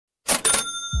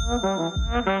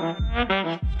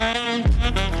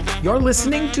You're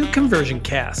listening to Conversion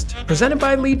Cast, presented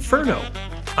by Leadferno.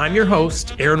 I'm your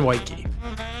host, Aaron Weike.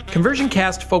 Conversion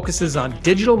Cast focuses on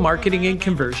digital marketing and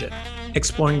conversion,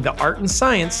 exploring the art and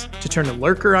science to turn a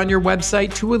lurker on your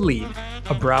website to a lead,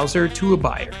 a browser to a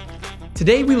buyer.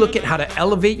 Today, we look at how to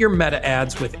elevate your meta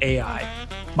ads with AI.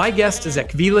 My guest is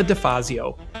Akvile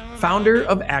DeFazio, founder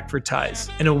of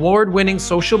Acvertise, an award-winning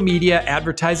social media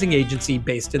advertising agency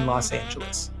based in Los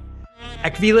Angeles.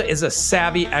 Akvile is a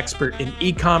savvy expert in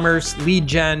e-commerce, lead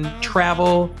gen,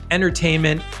 travel,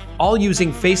 entertainment, all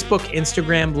using Facebook,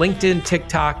 Instagram, LinkedIn,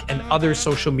 TikTok, and other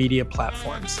social media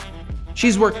platforms.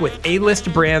 She's worked with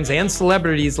A-list brands and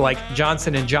celebrities like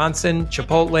Johnson & Johnson,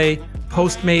 Chipotle,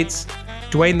 Postmates,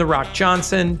 Dwayne "The Rock"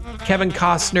 Johnson, Kevin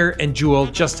Costner, and Jewel,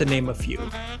 just to name a few.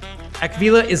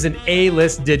 Akvile is an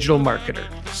A-list digital marketer,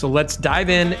 so let's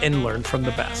dive in and learn from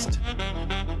the best.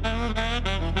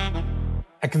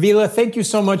 Akvile, thank you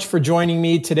so much for joining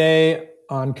me today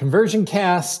on Conversion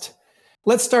Cast.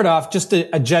 Let's start off just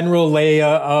a general lay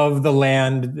of the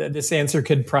land. This answer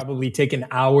could probably take an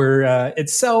hour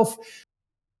itself,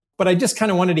 but I just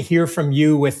kind of wanted to hear from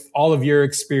you with all of your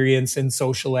experience in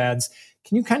social ads.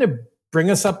 Can you kind of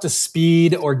bring us up to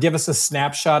speed or give us a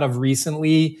snapshot of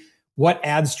recently? What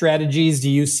ad strategies do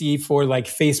you see for like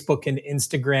Facebook and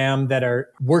Instagram that are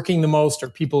working the most or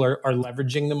people are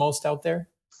leveraging the most out there?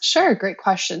 Sure, great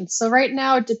question. So right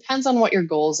now, it depends on what your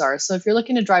goals are. So if you're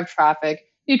looking to drive traffic,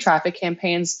 do traffic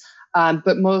campaigns,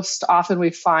 but most often we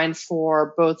find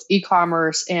for both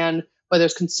e-commerce and whether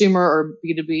it's consumer or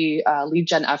B2B lead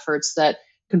gen efforts that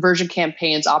conversion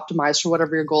campaigns optimized for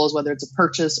whatever your goal is, whether it's a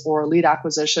purchase or lead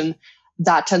acquisition,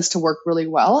 that tends to work really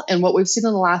well. And what we've seen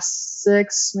in the last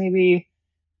 6, maybe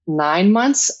 9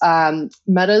 months,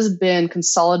 Meta's been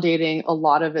consolidating a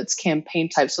lot of its campaign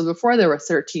types. So before there were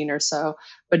 13 or so,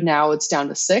 but now it's down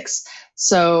to 6.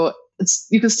 So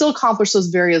you can still accomplish those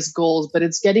various goals, but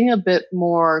it's getting a bit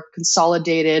more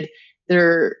consolidated.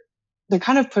 They're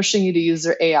kind of pushing you to use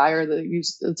their AI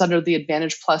it's under the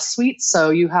Advantage Plus suite. So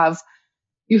you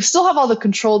still have all the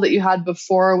control that you had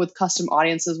before with custom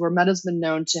audiences, where Meta's been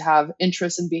known to have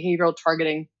interest in behavioral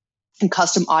targeting and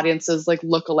custom audiences like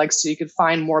lookalikes, so you could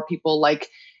find more people like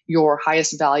your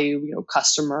highest value,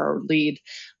 customer or lead.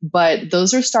 But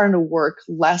those are starting to work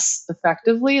less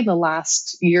effectively in the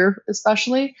last year,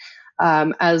 especially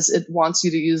as it wants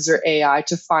you to use their AI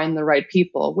to find the right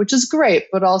people, which is great.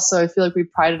 But also, I feel like we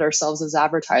prided ourselves as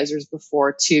advertisers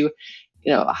before to,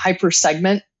 hyper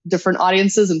segment different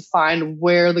audiences and find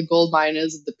where the gold mine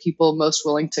is of the people most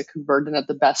willing to convert in at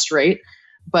the best rate.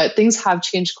 But things have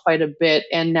changed quite a bit.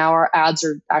 And now our ads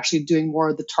are actually doing more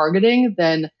of the targeting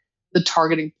than the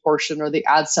targeting portion or the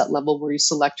ad set level where you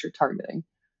select your targeting.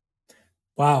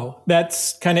 Wow,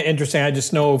 that's kind of interesting. I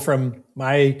just know from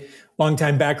my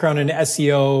longtime background in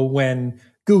SEO, when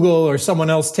Google or someone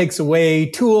else takes away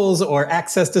tools or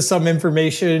access to some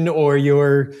information or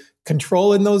your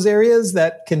control in those areas,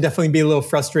 that can definitely be a little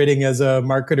frustrating as a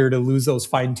marketer to lose those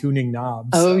fine-tuning knobs.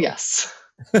 Oh, yes.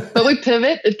 But we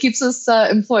pivot. It keeps us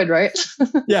employed, right?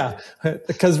 Yeah,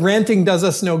 because ranting does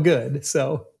us no good.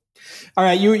 So, all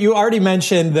right, you already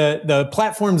mentioned the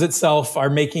platforms itself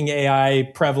are making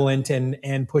AI prevalent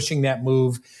and pushing that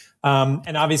move.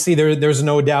 And obviously there's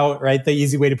no doubt, right? The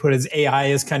easy way to put it is AI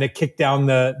has kind of kicked down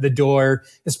the door,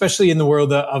 especially in the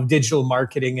world of digital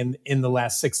marketing in the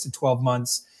last 6 to 12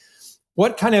 months.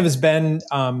 What kind of has been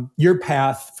your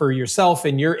path for yourself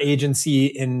and your agency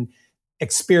in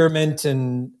experiment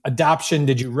and adoption?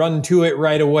 Did you run to it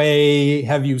right away?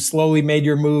 Have you slowly made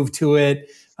your move to it?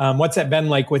 What's that been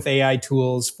like with AI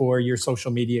tools for your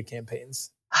social media campaigns?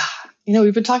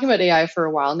 We've been talking about AI for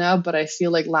a while now, but I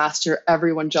feel like last year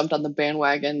everyone jumped on the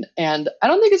bandwagon. And I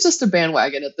don't think it's just a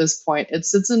bandwagon at this point.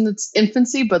 It's in its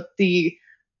infancy, but the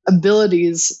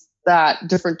abilities that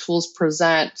different tools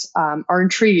present are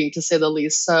intriguing, to say the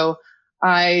least. So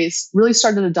I really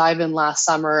started to dive in last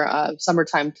summer.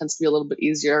 Summertime tends to be a little bit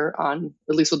easier at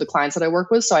least with the clients that I work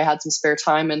with. So I had some spare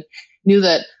time and knew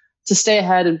that to stay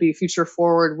ahead and be future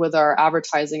forward with our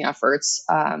advertising efforts,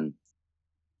 I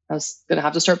was going to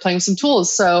have to start playing with some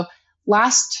tools. So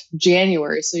last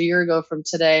January, so a year ago from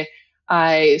today,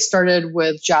 I started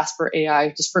with Jasper AI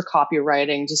just for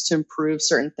copywriting, just to improve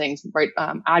certain things, right?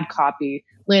 Ad copy,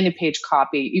 landing page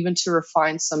copy, even to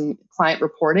refine some client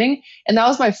reporting. And that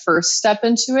was my first step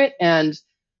into it. And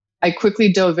I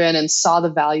quickly dove in and saw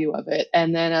the value of it.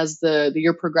 And then as the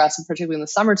year progressed, and particularly in the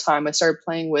summertime, I started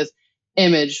playing with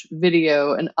image,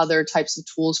 video, and other types of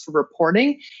tools for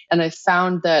reporting. And I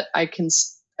found that I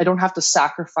don't have to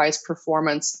sacrifice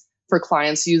performance for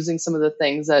clients using some of the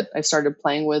things that I started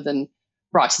playing with and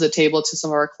brought to the table to some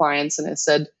of our clients. And I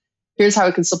said, here's how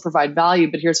it can still provide value,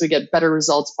 but here's how we get better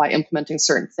results by implementing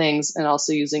certain things and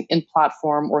also using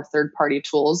in-platform or third-party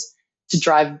tools to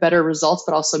drive better results,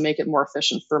 but also make it more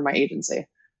efficient for my agency.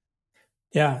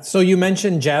 Yeah. So you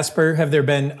mentioned Jasper. Have there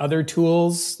been other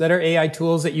tools that are AI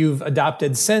tools that you've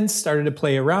adopted since, started to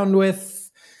play around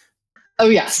with? Oh,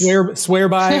 yes. Swear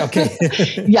by? Okay.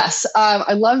 Yes.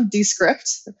 I love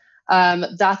Descript.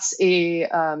 That's a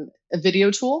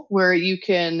video tool where you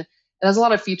can, it has a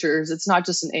lot of features. It's not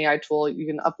just an AI tool. You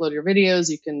can upload your videos,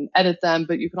 you can edit them,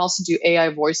 but you can also do AI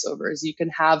voiceovers. You can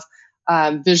have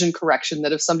vision correction,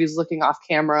 that if somebody's looking off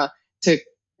camera,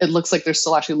 it looks like they're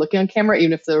still actually looking on camera,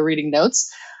 even if they're reading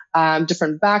notes,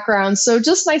 different backgrounds. So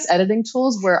just nice editing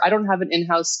tools where I don't have an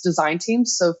in-house design team.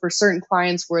 So for certain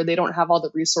clients where they don't have all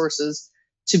the resources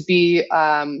to be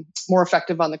more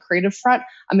effective on the creative front,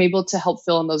 I'm able to help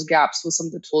fill in those gaps with some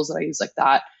of the tools that I use like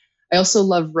that. I also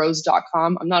love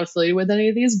Rose.com. I'm not affiliated with any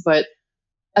of these, but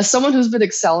as someone who's been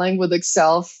excelling with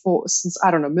Excel since,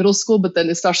 I don't know, middle school, but then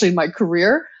especially in my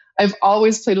career, I've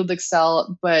always played with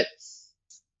Excel, but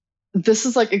this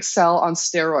is like Excel on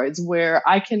steroids, where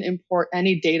I can import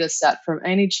any data set from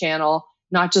any channel,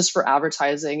 not just for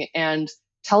advertising, and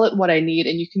tell it what I need.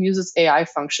 And you can use this AI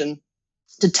function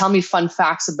to tell me fun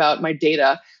facts about my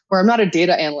data, where I'm not a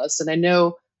data analyst and I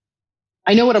know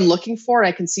what I'm looking for and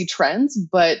I can see trends,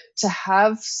 but to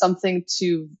have something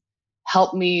to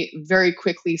help me very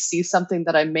quickly see something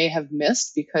that I may have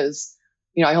missed because,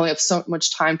 I only have so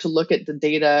much time to look at the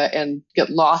data and get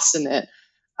lost in it.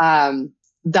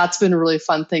 That's been a really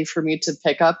fun thing for me to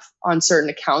pick up on certain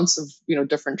accounts of,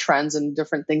 different trends and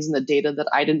different things in the data that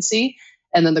I didn't see.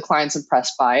 And then the client's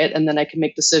impressed by it. And then I can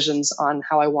make decisions on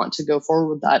how I want to go forward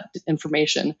with that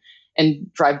information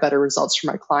and drive better results for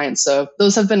my clients. So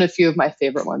those have been a few of my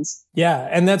favorite ones. Yeah.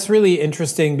 And that's really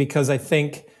interesting because I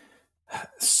think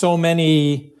so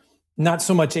many, not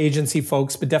so much agency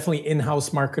folks, but definitely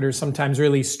in-house marketers sometimes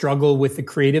really struggle with the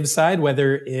creative side,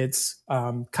 whether it's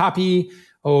copy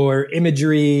or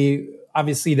imagery.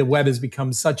 Obviously, the web has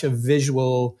become such a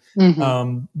visual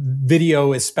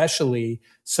video, especially.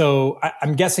 So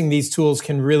I'm guessing these tools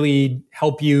can really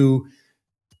help you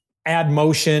add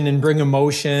motion and bring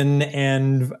emotion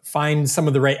and find some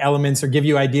of the right elements or give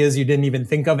you ideas you didn't even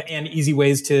think of and easy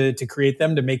ways to create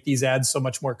them to make these ads so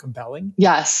much more compelling.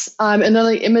 Yes. And then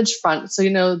the image front. So,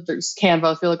 there's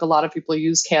Canva. I feel like a lot of people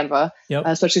use Canva,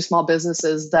 especially small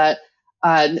businesses that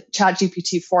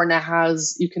ChatGPT 4 now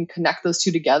has, you can connect those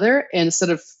two together. And instead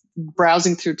of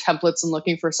browsing through templates and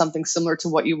looking for something similar to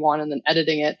what you want and then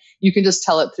editing it, you can just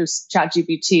tell it through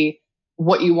ChatGPT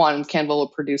what you want, and Canva will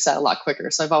produce that a lot quicker.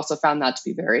 So I've also found that to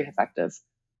be very effective.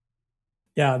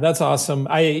 Yeah, that's awesome.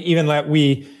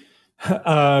 We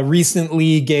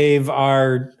recently gave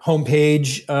our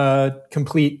homepage a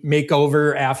complete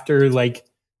makeover after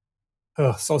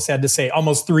so sad to say,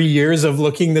 almost 3 years of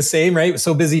looking the same, right?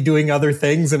 So busy doing other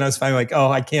things. And I was finally like,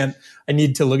 I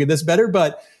need to look at this better.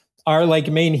 But our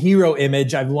main hero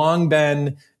image, I've long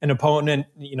been an opponent,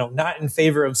 not in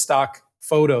favor of stock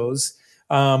photos.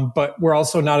 But we're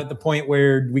also not at the point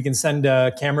where we can send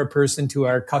a camera person to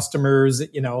our customers.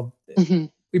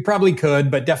 We probably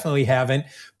could, but definitely haven't.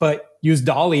 But use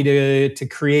Dolly to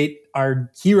create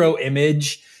our hero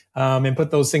image and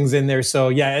put those things in there. So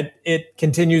yeah, it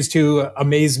continues to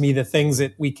amaze me, the things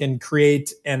that we can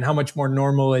create and how much more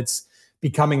normal it's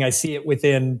becoming. I see it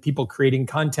within people creating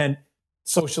content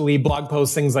socially, blog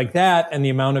posts, things like that, and the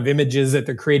amount of images that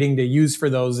they're creating to use for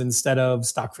those instead of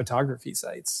stock photography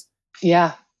sites.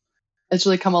 Yeah, it's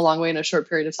really come a long way in a short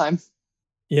period of time.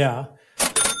 Yeah.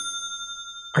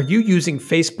 Are you using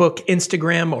Facebook,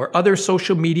 Instagram, or other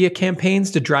social media campaigns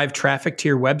to drive traffic to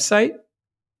your website?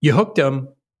 You hooked them,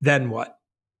 then what?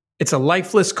 It's a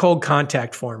lifeless cold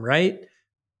contact form, right?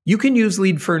 You can use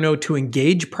Leadferno to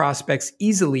engage prospects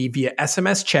easily via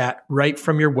SMS chat right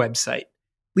from your website.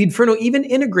 Leadferno even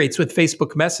integrates with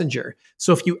Facebook Messenger.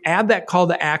 So if you add that call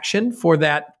to action for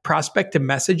that prospect to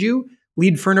message you,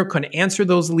 Leadferno can answer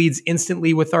those leads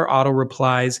instantly with our auto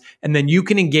replies, and then you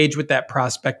can engage with that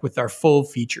prospect with our full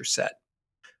feature set.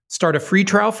 Start a free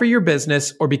trial for your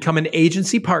business or become an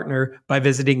agency partner by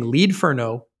visiting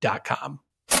leadferno.com.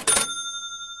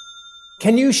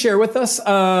 Can you share with us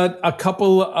a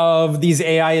couple of these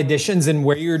AI additions and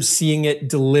where you're seeing it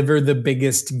deliver the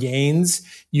biggest gains?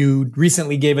 You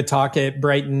recently gave a talk at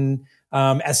Brighton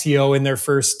SEO in their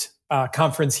first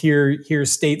conference here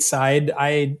stateside.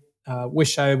 I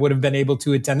wish I would have been able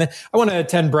to attend that. I want to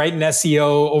attend Brighton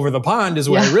SEO over the pond is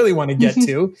where I really want to get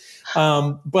to.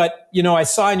 But, I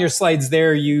saw in your slides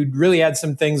there, you really had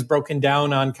some things broken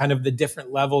down on kind of the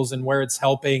different levels and where it's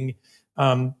helping,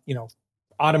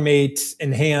 automate,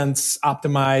 enhance,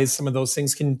 optimize some of those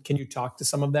things. Can you talk to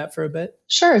some of that for a bit?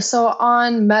 Sure. So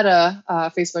on Meta,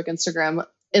 Facebook, Instagram,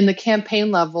 in the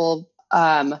campaign level,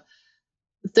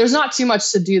 there's not too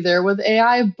much to do there with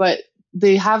AI, but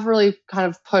they have really kind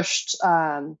of pushed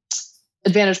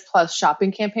Advantage Plus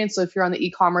shopping campaigns. So if you're on the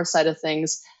e-commerce side of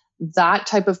things, that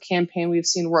type of campaign we've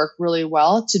seen work really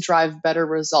well to drive better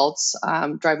results,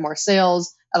 drive more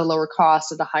sales at a lower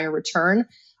cost, at a higher return.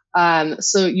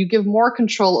 So you give more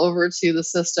control over to the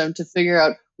system to figure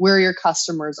out where your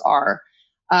customers are.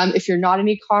 If you're not in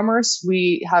e-commerce,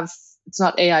 it's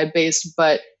not AI based,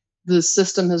 but the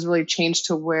system has really changed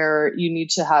to where you need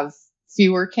to have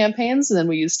fewer campaigns than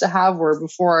we used to have, where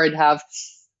before I'd have,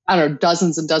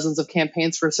 dozens and dozens of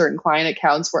campaigns for certain client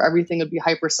accounts where everything would be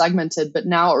hyper segmented. But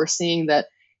now we're seeing that,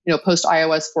 post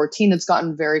iOS 14, it's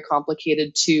gotten very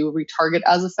complicated to retarget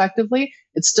as effectively.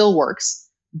 It still works,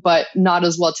 but not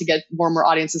as well to get more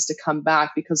audiences to come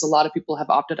back, because a lot of people have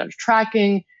opted out of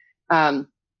tracking.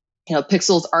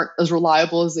 Pixels aren't as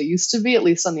reliable as they used to be, at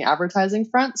least on the advertising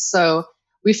front. So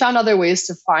we found other ways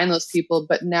to find those people,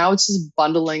 but now it's just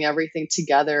bundling everything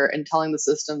together and telling the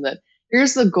system that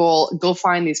here's the goal, go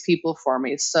find these people for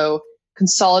me. So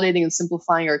consolidating and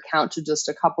simplifying your account to just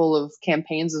a couple of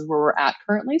campaigns is where we're at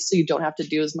currently. So you don't have to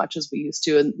do as much as we used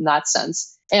to in that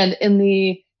sense. And in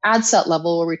the ad set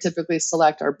level, where we typically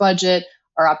select our budget,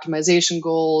 our optimization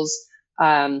goals,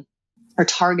 our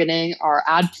targeting, our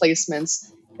ad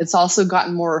placements, it's also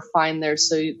gotten more refined there.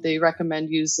 So they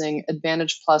recommend using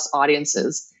Advantage Plus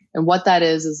audiences. And what that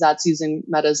is that's using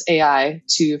Meta's AI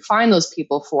to find those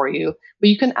people for you. But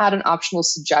you can add an optional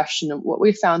suggestion. And what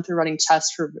we found through running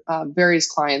tests for various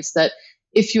clients, that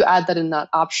if you add that in that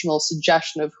optional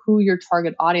suggestion of who your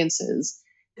target audience is,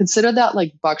 consider that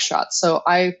like buckshot. So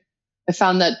I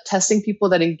found that testing people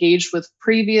that engaged with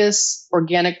previous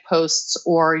organic posts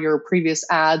or your previous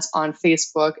ads on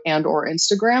Facebook and or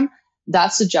Instagram,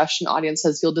 that suggestion audience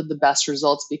has yielded the best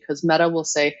results, because Meta will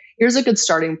say, here's a good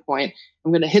starting point.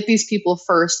 I'm going to hit these people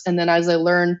first. And then as I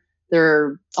learn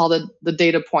all the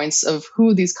data points of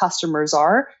who these customers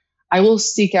are, I will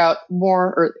seek out more,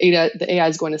 or the AI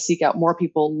is going to seek out more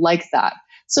people like that.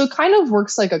 So it kind of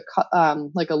works like a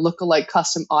lookalike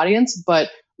custom audience, but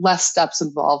less steps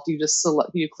involved.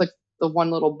 You click the one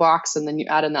little box and then you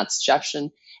add in that suggestion.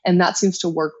 And that seems to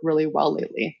work really well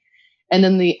lately. And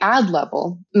in the ad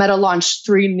level, Meta launched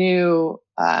 3 new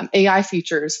AI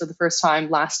features for the first time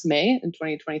last May in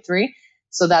 2023.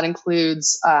 So that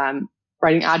includes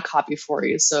writing ad copy for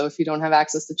you. So if you don't have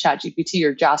access to ChatGPT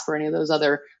or Jasper or any of those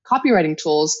other copywriting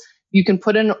tools, you can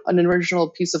put in an original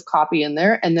piece of copy in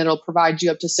there, and then it'll provide you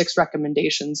up to 6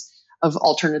 recommendations of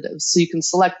alternatives. So you can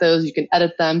select those, you can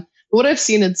edit them. But what I've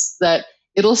seen is that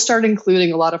it'll start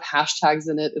including a lot of hashtags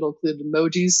in it. It'll include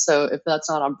emojis. So if that's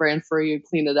not on brand for you,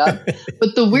 clean it up.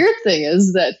 But the weird thing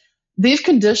is that they've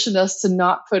conditioned us to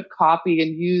not put copy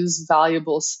and use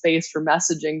valuable space for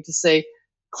messaging to say,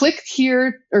 click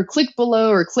here or click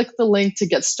below or click the link to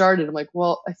get started. I'm like,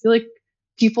 well, I feel like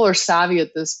people are savvy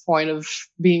at this point of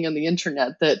being on the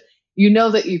internet, that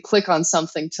that you click on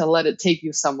something to let it take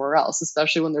you somewhere else,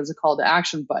 especially when there's a call to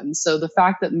action button. So the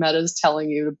fact that Meta is telling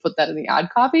you to put that in the ad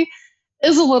copy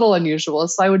is a little unusual.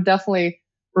 So I would definitely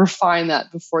refine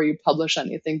that before you publish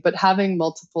anything. But having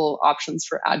multiple options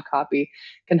for ad copy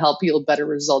can help yield better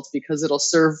results, because it'll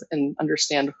serve and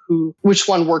understand which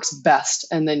one works best,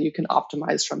 and then you can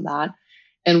optimize from that.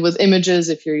 And with images,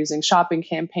 if you're using shopping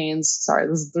campaigns,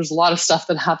 there's a lot of stuff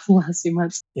that happened the last few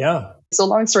months. Yeah. So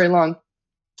long story long,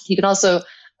 you can also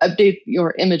update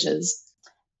your images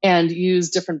and use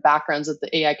different backgrounds that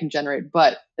the AI can generate.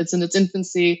 But it's in its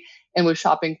infancy. And with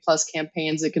Shopping Plus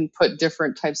campaigns, it can put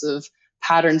different types of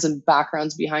patterns and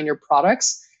backgrounds behind your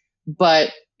products,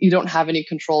 but you don't have any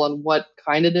control on what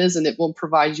kind it is, and it won't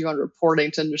provide you on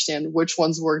reporting to understand which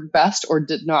ones worked best or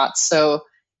did not. So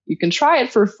you can try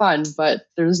it for fun, but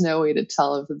there's no way to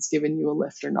tell if it's giving you a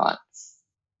lift or not.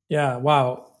 Yeah.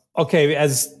 Wow. Okay.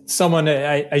 As someone,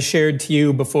 I shared to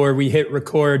you before we hit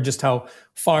record just how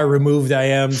far removed I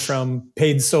am from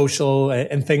paid social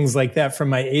and things like that from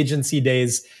my agency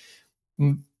days.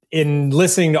 In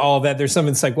listening to all that, there's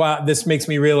something that's like, wow, this makes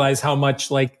me realize how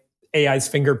much like AI's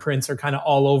fingerprints are kind of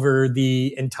all over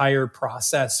the entire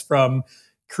process, from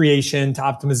creation to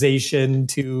optimization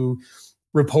to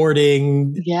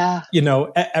reporting,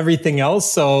 everything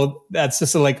else. So that's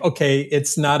just like, okay,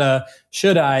 it's not a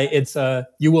should I, it's a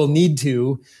you will need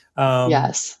to.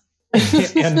 Yes.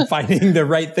 And finding the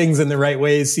right things in the right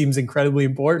ways seems incredibly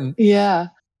important. Yeah.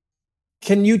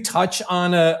 Can you touch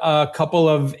on a couple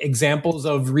of examples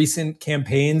of recent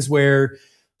campaigns where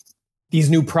these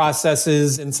new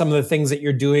processes and some of the things that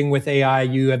you're doing with AI,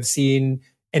 you have seen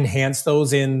enhance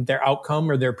those in their outcome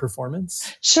or their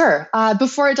performance? Sure.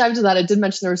 Before I dive into that, I did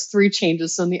mention there was 3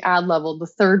 changes. So in the ad level, the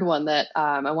third one that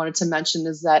I wanted to mention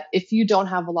is that if you don't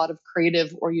have a lot of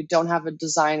creative, or you don't have a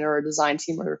designer or a design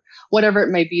team or whatever it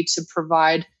may be to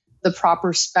provide the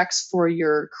proper specs for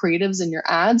your creatives and your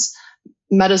ads,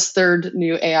 Meta's third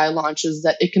new AI launch is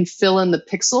that it can fill in the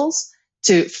pixels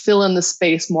to fill in the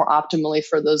space more optimally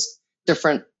for those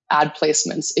different ad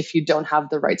placements if you don't have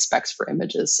the right specs for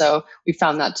images. So we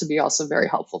found that to be also very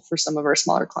helpful for some of our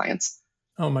smaller clients.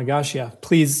 Oh my gosh, yeah.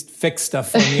 Please fix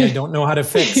stuff for me. I don't know how to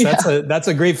fix. That's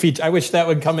a great feature. I wish that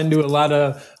would come into a lot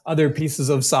of other pieces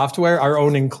of software, our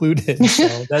own included.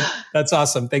 So that's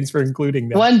awesome. Thanks for including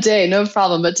that. One day, no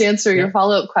problem. But to answer your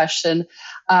follow-up question,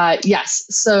 yes.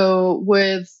 So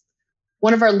with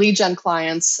one of our lead gen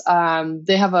clients,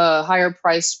 they have a higher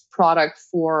price product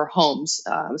for homes,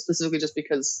 specifically just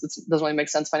because it doesn't really make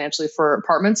sense financially for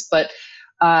apartments. But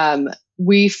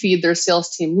we feed their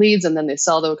sales team leads, and then they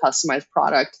sell them a customized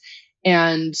product.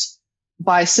 And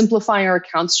by simplifying our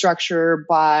account structure,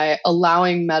 by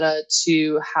allowing Meta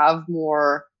to have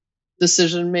more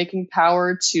decision-making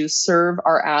power to serve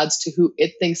our ads to who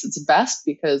it thinks it's best,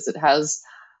 because it has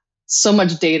so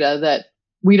much data that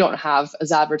we don't have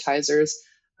as advertisers,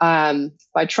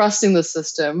 by trusting the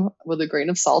system with a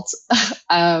grain of salt,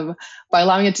 by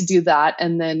allowing it to do that,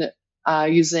 and then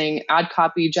using ad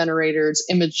copy generators,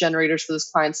 image generators for those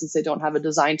clients, since they don't have a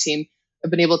design team, I've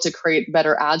been able to create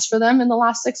better ads for them in the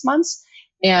last 6 months.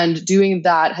 And doing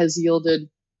that has yielded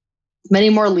many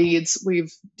more leads.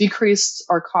 We've decreased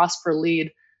our cost per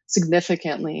lead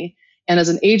significantly. And as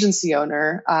an agency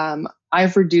owner,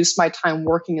 I've reduced my time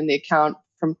working in the account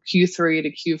from Q3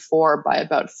 to Q4 by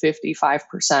about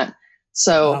 55%.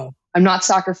 So wow. I'm not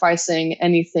sacrificing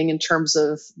anything in terms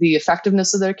of the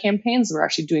effectiveness of their campaigns. We're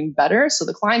actually doing better. So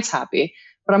the client's happy,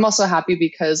 but I'm also happy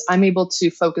because I'm able to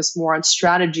focus more on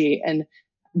strategy and,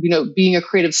 being a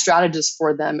creative strategist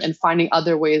for them and finding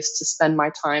other ways to spend my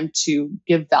time to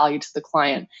give value to the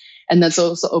client. And that's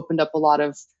also opened up a lot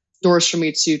of doors for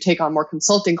me to take on more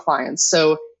consulting clients.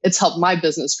 So it's helped my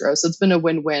business grow. So it's been a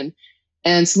win-win.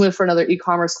 And similar for another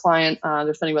e-commerce client,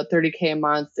 they're spending about $30K a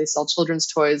month. They sell children's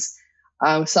toys.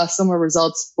 We saw similar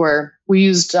results where we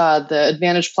used the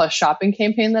Advantage Plus shopping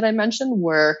campaign that I mentioned,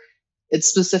 where it's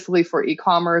specifically for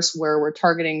e-commerce, where we're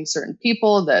targeting certain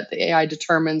people that the AI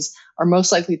determines are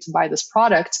most likely to buy this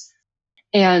product.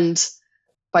 And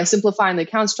by simplifying the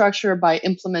account structure, by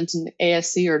implementing the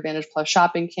ASC or Advantage Plus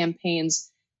shopping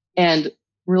campaigns, and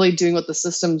really doing what the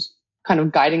system's kind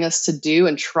of guiding us to do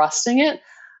and trusting it,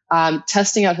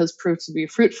 testing out has proved to be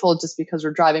fruitful just because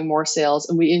we're driving more sales,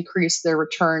 and we increased their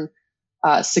return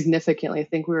significantly. I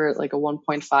think we were at like a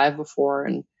 1.5 before,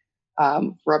 and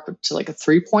we're up to like a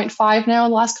 3.5 now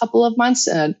in the last couple of months,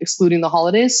 and excluding the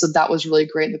holidays. So that was really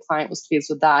great. The client was pleased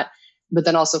with that. But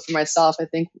then also for myself, I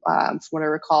think from what I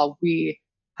recall, we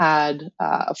had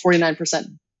a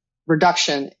 49%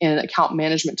 reduction in account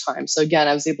management time. So again,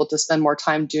 I was able to spend more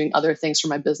time doing other things for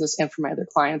my business and for my other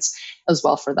clients as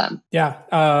well for them. Yeah,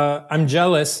 I'm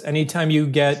jealous. Anytime you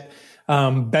get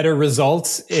better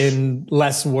results in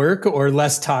less work or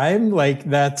less time, like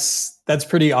that's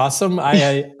pretty awesome.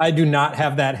 I do not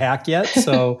have that hack yet,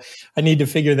 so I need to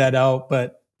figure that out.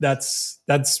 But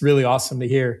that's really awesome to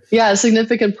hear. Yeah, a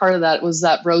significant part of that was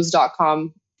that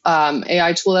Rose.com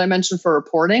AI tool that I mentioned for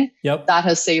reporting. Yep. That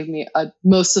has saved me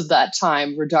most of that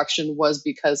time reduction was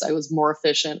because I was more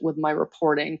efficient with my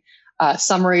reporting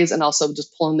summaries, and also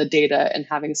just pulling the data and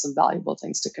having some valuable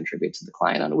things to contribute to the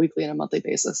client on a weekly and a monthly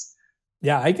basis.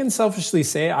 Yeah, I can selfishly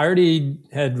say I already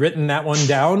had written that one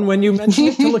down when you mentioned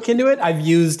it to look into it. I've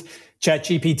used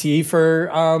ChatGPT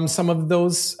for some of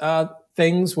those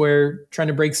things where trying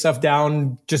to break stuff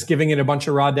down, just giving it a bunch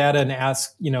of raw data and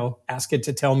ask it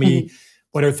to tell me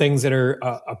what are things that are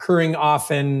occurring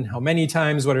often, how many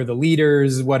times, what are the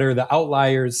leaders, what are the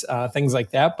outliers, things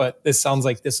like that. But this sounds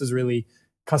like this is really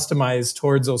customized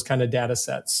towards those kind of data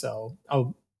sets. So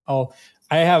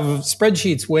I have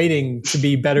spreadsheets waiting to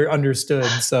be better understood.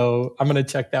 So I'm going to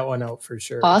check that one out for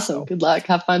sure. Awesome. So, good luck.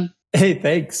 Have fun. Hey,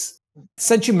 thanks.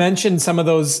 Since you mentioned some of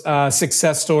those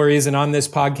success stories, and on this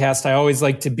podcast, I always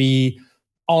like to be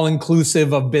all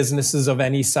inclusive of businesses of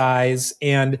any size.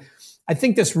 And I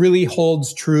think this really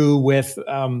holds true with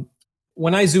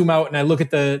when I zoom out and I look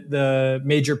at the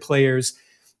major players.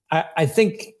 I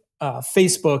think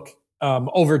Facebook,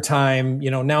 over time,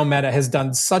 now Meta has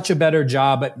done such a better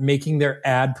job at making their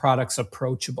ad products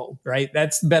approachable, right?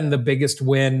 That's been the biggest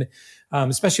win,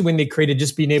 especially when they created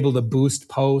just being able to boost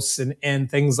posts and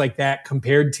things like that,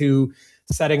 compared to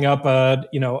setting up a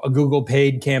Google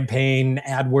paid campaign,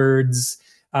 AdWords,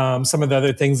 some of the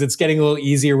other things. It's getting a little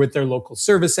easier with their local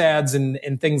service ads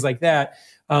and things like that.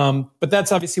 But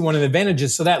that's obviously one of the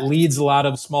advantages. So that leads a lot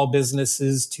of small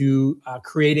businesses to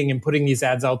creating and putting these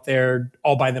ads out there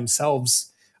all by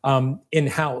themselves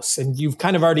in-house. And you've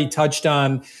kind of already touched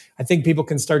on, I think people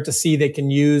can start to see they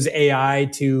can use AI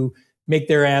to make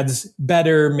their ads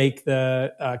better, make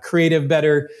the creative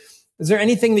better. Is there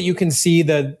anything that you can see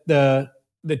that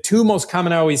the two most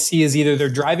common I always see is either they're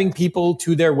driving people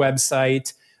to their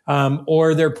website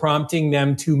or they're prompting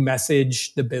them to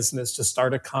message the business to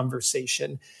start a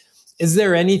conversation. Is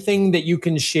there anything that you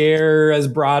can share as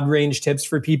broad range tips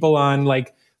for people on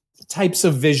like types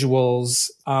of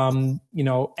visuals,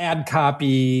 ad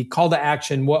copy, call to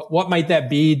action? What might that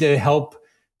be to help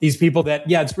these people that,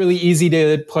 it's really easy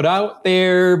to put out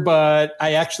there, but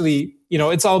I actually,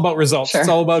 it's all about results. Sure. It's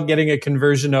all about getting a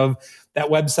conversion of that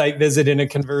website visit in a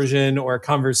conversion or a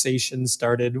conversation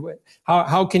started.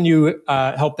 How can you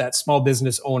help that small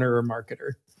business owner or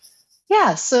marketer?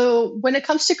 Yeah. So when it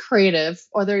comes to creative,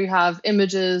 whether you have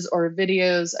images or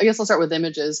videos, I guess I'll start with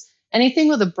images. Anything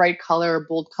with a bright color or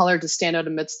bold color to stand out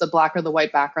amidst the black or the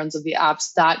white backgrounds of the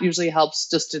apps, that usually helps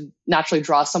just to naturally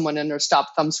draw someone in or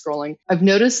stop thumb scrolling. I've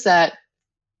noticed that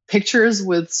pictures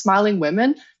with smiling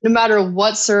women, no matter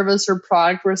what service or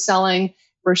product we're selling,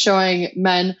 we're showing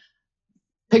men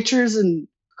pictures and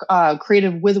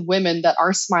creative with women that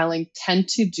are smiling tend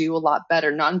to do a lot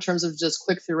better, not in terms of just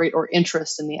click-through rate or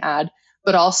interest in the ad,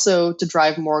 but also to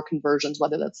drive more conversions,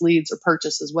 whether that's leads or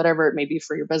purchases, whatever it may be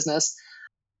for your business.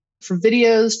 For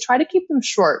videos, try to keep them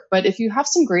short, but if you have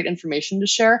some great information to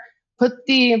share,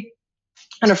 kind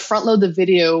of front load the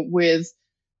video with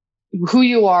who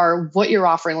you are, what you're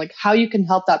offering, like how you can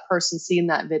help that person see in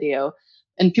that video.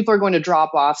 And people are going to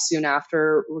drop off soon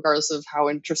after, regardless of how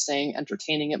interesting,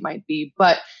 entertaining it might be.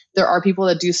 But there are people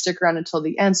that do stick around until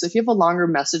the end. So if you have a longer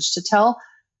message to tell,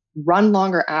 run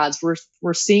longer ads.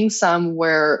 We're seeing some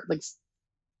where, like,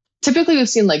 typically we've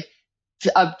seen like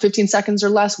 15 seconds or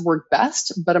less work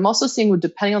best. But I'm also seeing,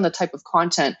 depending on the type of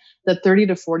content, that 30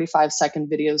 to 45 second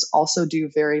videos also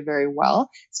do very, very well,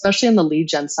 especially on the lead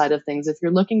gen side of things. If you're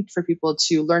looking for people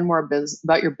to learn more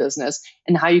about your business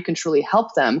and how you can truly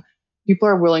help them, people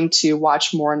are willing to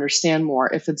watch more, understand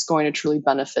more if it's going to truly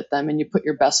benefit them, and you put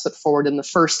your best foot forward in the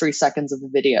first 3 seconds of the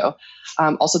video.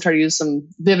 Also try to use some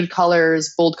vivid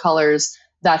colors, bold colors.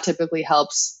 That typically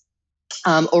helps.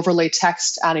 Overlay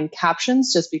text, adding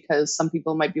captions, just because some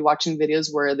people might be watching videos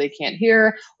where they can't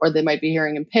hear, or they might be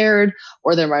hearing impaired,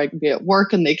 or they might be at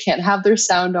work and they can't have their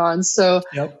sound on. So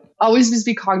always just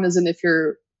be cognizant if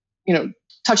you're,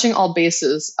 touching all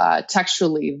bases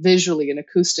textually, visually, and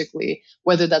acoustically,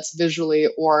 whether that's visually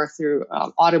or through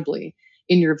audibly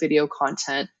in your video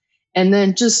content. And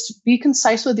then just be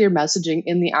concise with your messaging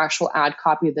in the actual ad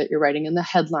copy that you're writing, in the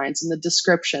headlines and the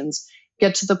descriptions.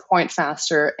 Get to the point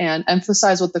faster and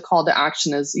emphasize what the call to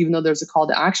action is, even though there's a call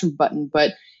to action button,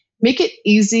 but make it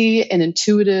easy and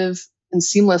intuitive and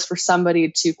seamless for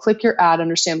somebody to click your ad,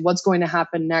 understand what's going to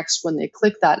happen next when they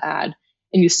click that ad.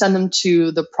 And you send them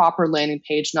to the proper landing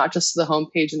page, not just to the home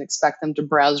page and expect them to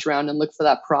browse around and look for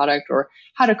that product or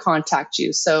how to contact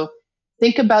you. So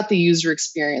think about the user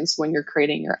experience when you're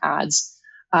creating your ads.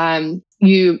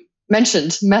 You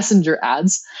mentioned messenger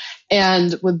ads,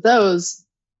 and with those,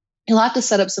 you'll have to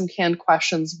set up some canned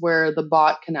questions where the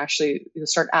bot can actually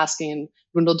start asking and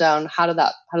dwindle down, how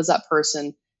does that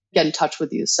person get in touch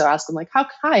with you? So ask them like, how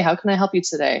can I help you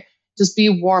today? Just be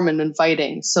warm and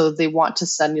inviting, so they want to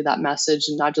send you that message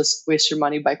and not just waste your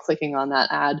money by clicking on that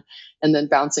ad and then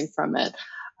bouncing from it.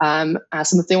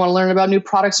 Ask them if they want to learn about new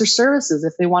products or services,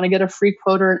 if they want to get a free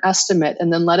quote or an estimate,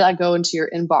 and then let it go into your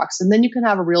inbox. And then you can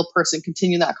have a real person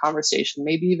continue that conversation,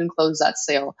 maybe even close that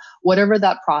sale, whatever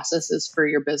that process is for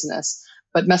your business.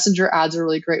 But messenger ads are a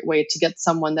really great way to get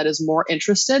someone that is more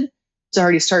interested to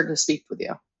already start to speak with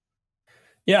you.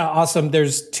 Yeah, awesome.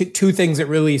 There's two things that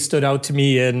really stood out to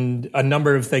me, and a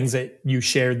number of things that you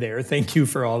shared there. Thank you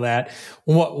for all that.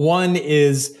 One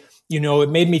is, it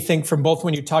made me think from both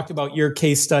when you talked about your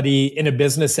case study in a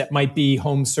business that might be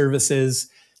home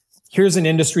services. Here's an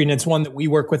industry, and it's one that we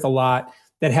work with a lot,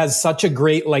 that has such a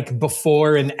great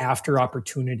before and after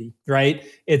opportunity, right?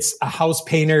 It's a house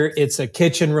painter, it's a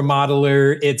kitchen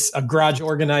remodeler, it's a garage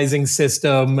organizing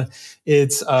system,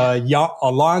 it's a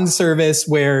lawn service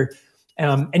where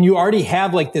and you already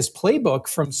have this playbook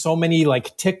from so many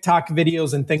TikTok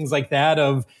videos and things like that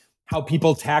of how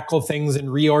people tackle things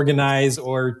and reorganize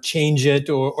or change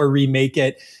it or remake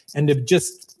it. And to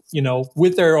just,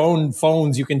 with their own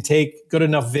phones, you can take good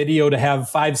enough video to have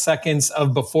 5 seconds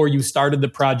of before you started the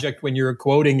project when you were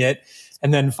quoting it.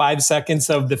 and then 5 seconds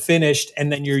of the finished.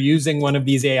 And then you're using one of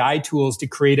these AI tools to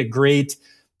create a great,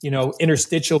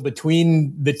 interstitial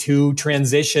between the two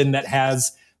transition that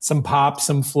has some pop,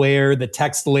 some flair, the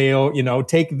text layout,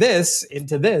 take this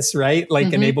into this, right?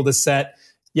 Like, and able to set,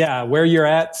 where you're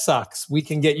at sucks. We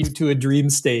can get you to a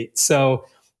dream state. So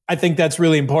I think that's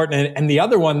really important. And the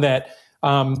other one that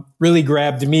really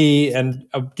grabbed me, and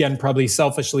again, probably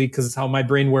selfishly, because it's how my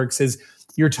brain works, is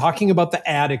you're talking about the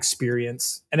ad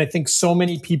experience. And I think so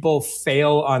many people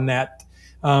fail on that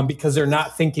because they're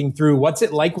not thinking through what's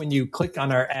it like when you click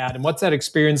on our ad, and what's that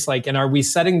experience like? And are we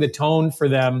setting the tone for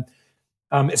them?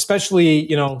 Especially,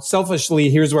 selfishly,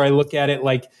 here's where I look at it.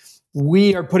 Like,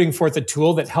 we are putting forth a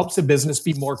tool that helps a business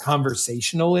be more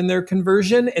conversational in their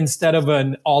conversion instead of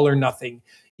an all or nothing.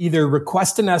 Either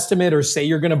request an estimate or say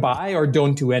you're going to buy, or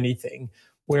don't do anything.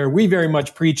 Where we very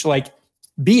much preach, like,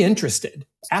 be interested,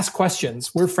 ask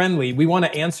questions. We're friendly. We want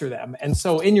to answer them. And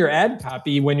so in your ad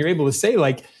copy, when you're able to say,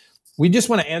 like, we just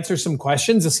want to answer some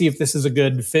questions to see if this is a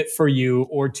good fit for you,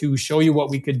 or to show you what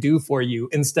we could do for you,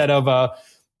 instead of a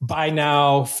buy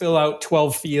now, fill out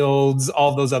 12 fields,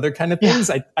 all those other kind of things.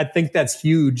 Yeah. I think that's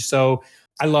huge. So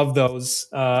I love those.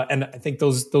 And I think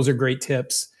those are great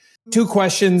tips. 2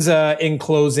 questions in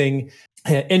closing.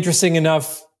 Interesting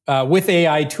enough, with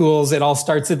AI tools, it all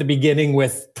starts at the beginning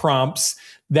with prompts.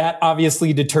 That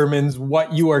obviously determines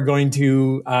what you are going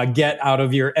to get out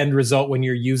of your end result when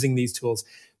you're using these tools.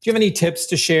 Do you have any tips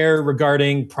to share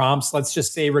regarding prompts? Let's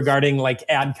just say regarding like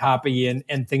ad copy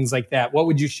and things like that. What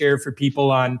would you share for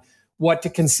people on what to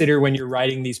consider when you're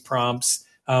writing these prompts?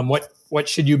 What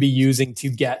should you be using to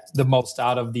get the most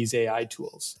out of these AI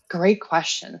tools? Great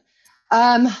question.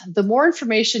 The more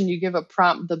information you give a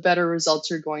prompt, the better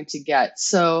results you're going to get.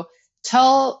 So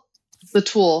tell the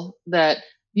tool that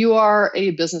you are a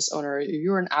business owner,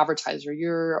 you're an advertiser,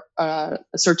 you're a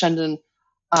search engine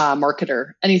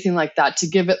marketer, anything like that, to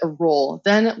give it a role.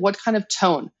 Then what kind of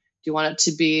tone? Do you want it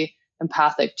to be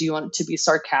empathic? Do you want it to be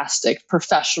sarcastic,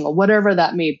 professional, whatever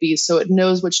that may be, so it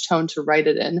knows which tone to write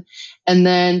it in? And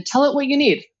then tell it what you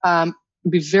need.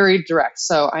 Be very direct.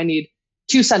 So I need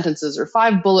 2 sentences or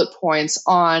 5 bullet points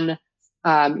on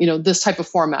this type of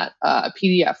format, a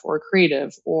PDF or a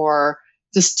creative or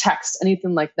just text,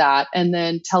 anything like that, and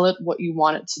then tell it what you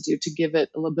want it to do to give it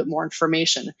a little bit more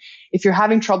information. If you're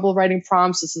having trouble writing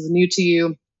prompts, this is new to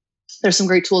you, there's some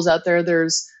great tools out there.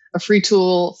 There's a free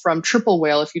tool from Triple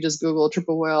Whale. If you just Google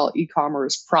Triple Whale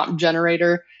e-commerce prompt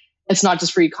generator, it's not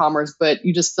just for e-commerce, but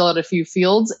you just fill out a few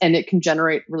fields and it can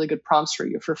generate really good prompts for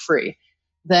you for free.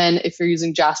 Then if you're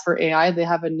using Jasper AI, they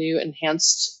have a new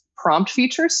enhanced prompt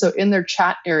feature. So in their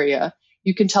chat area,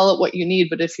 you can tell it what you need.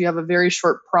 But if you have a very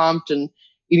short prompt and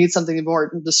you need something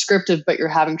more descriptive, but you're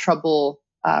having trouble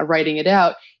writing it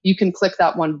out, you can click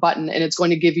that one button and it's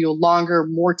going to give you a longer,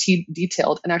 more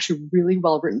detailed and actually really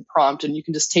well-written prompt. And you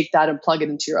can just take that and plug it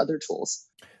into your other tools.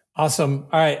 Awesome.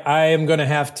 All right. I am going to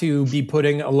have to be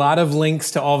putting a lot of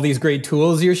links to all these great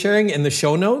tools you're sharing in the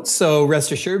show notes. So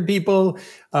rest assured, people,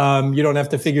 you don't have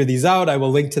to figure these out. I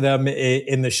will link to them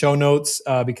in the show notes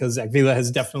because Akvile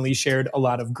has definitely shared a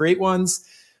lot of great ones.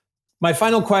 My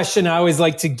final question, I always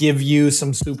like to give you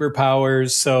some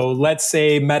superpowers. So let's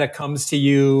say Meta comes to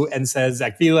you and says,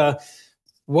 Akvile,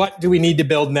 what do we need to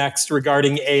build next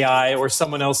regarding AI? Or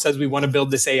someone else says we want to build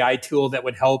this AI tool that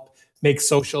would help make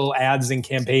social ads and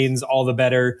campaigns all the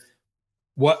better.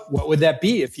 What would that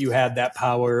be if you had that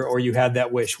power or you had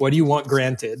that wish? What do you want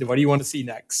granted? What do you want to see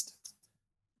next?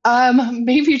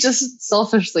 Maybe just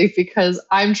selfishly, because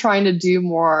I'm trying to do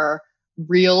more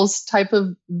Reels type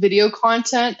of video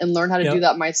content and learn how to do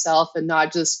that myself and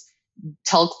not just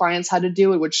tell clients how to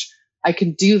do it, which I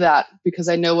can do that because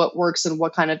I know what works and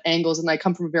what kind of angles. And I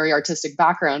come from a very artistic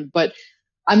background, but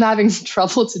I'm having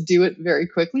trouble to do it very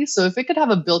quickly. So if it could have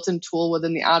a built-in tool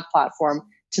within the ad platform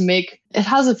to make, it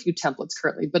has a few templates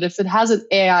currently, but if it has an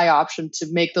AI option to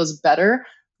make those better,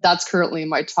 that's currently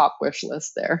my top wish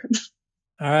list there.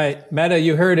 All right, Meta,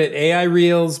 you heard it. AI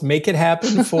Reels, make it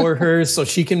happen for her so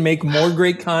she can make more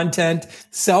great content,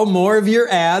 sell more of your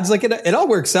ads. Like it all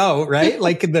works out, right?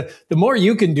 Like the more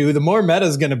you can do, the more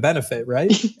Meta's going to benefit,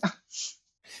 right? Yeah.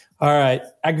 All right,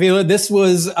 Akvile, this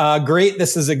was great.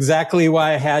 This is exactly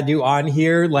why I had you on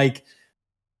here. Like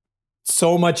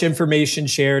so much information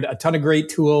shared, a ton of great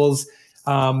tools,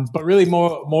 but really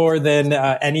more than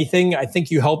anything, I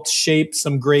think you helped shape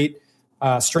some great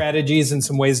strategies and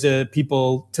some ways to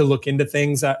people to look into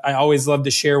things. I always love to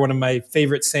share one of my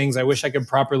favorite sayings. I wish I could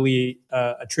properly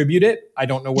attribute it. I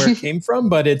don't know where it came from,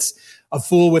 but it's a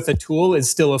fool with a tool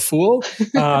is still a fool.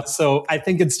 So I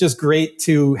think it's just great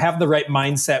to have the right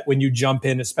mindset when you jump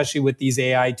in, especially with these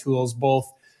AI tools,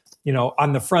 both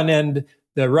on the front end,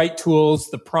 the right tools,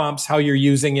 the prompts, how you're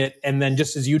using it. And then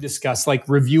just as you discussed, like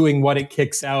reviewing what it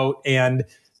kicks out and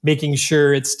making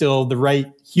sure it's still the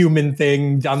right human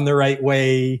thing done the right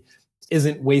way,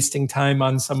 isn't wasting time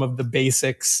on some of the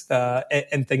basics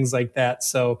and things like that.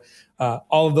 So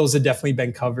all of those have definitely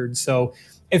been covered. So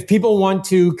if people want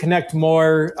to connect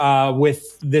more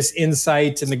with this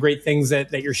insight and the great things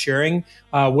that you're sharing,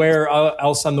 where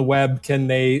else on the web can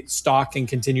they stalk and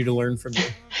continue to learn from you?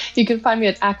 You can find me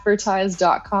at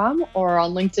acvertise.com or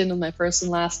on LinkedIn with my first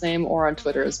and last name, or on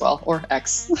Twitter as well, or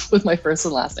X with my first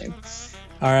and last name.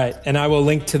 All right. And I will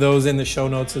link to those in the show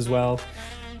notes as well.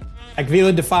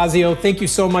 Akvile DeFazio, thank you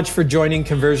so much for joining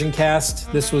Conversion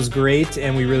Cast. This was great,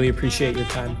 and we really appreciate your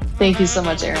time. Thank you so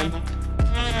much, Aaron.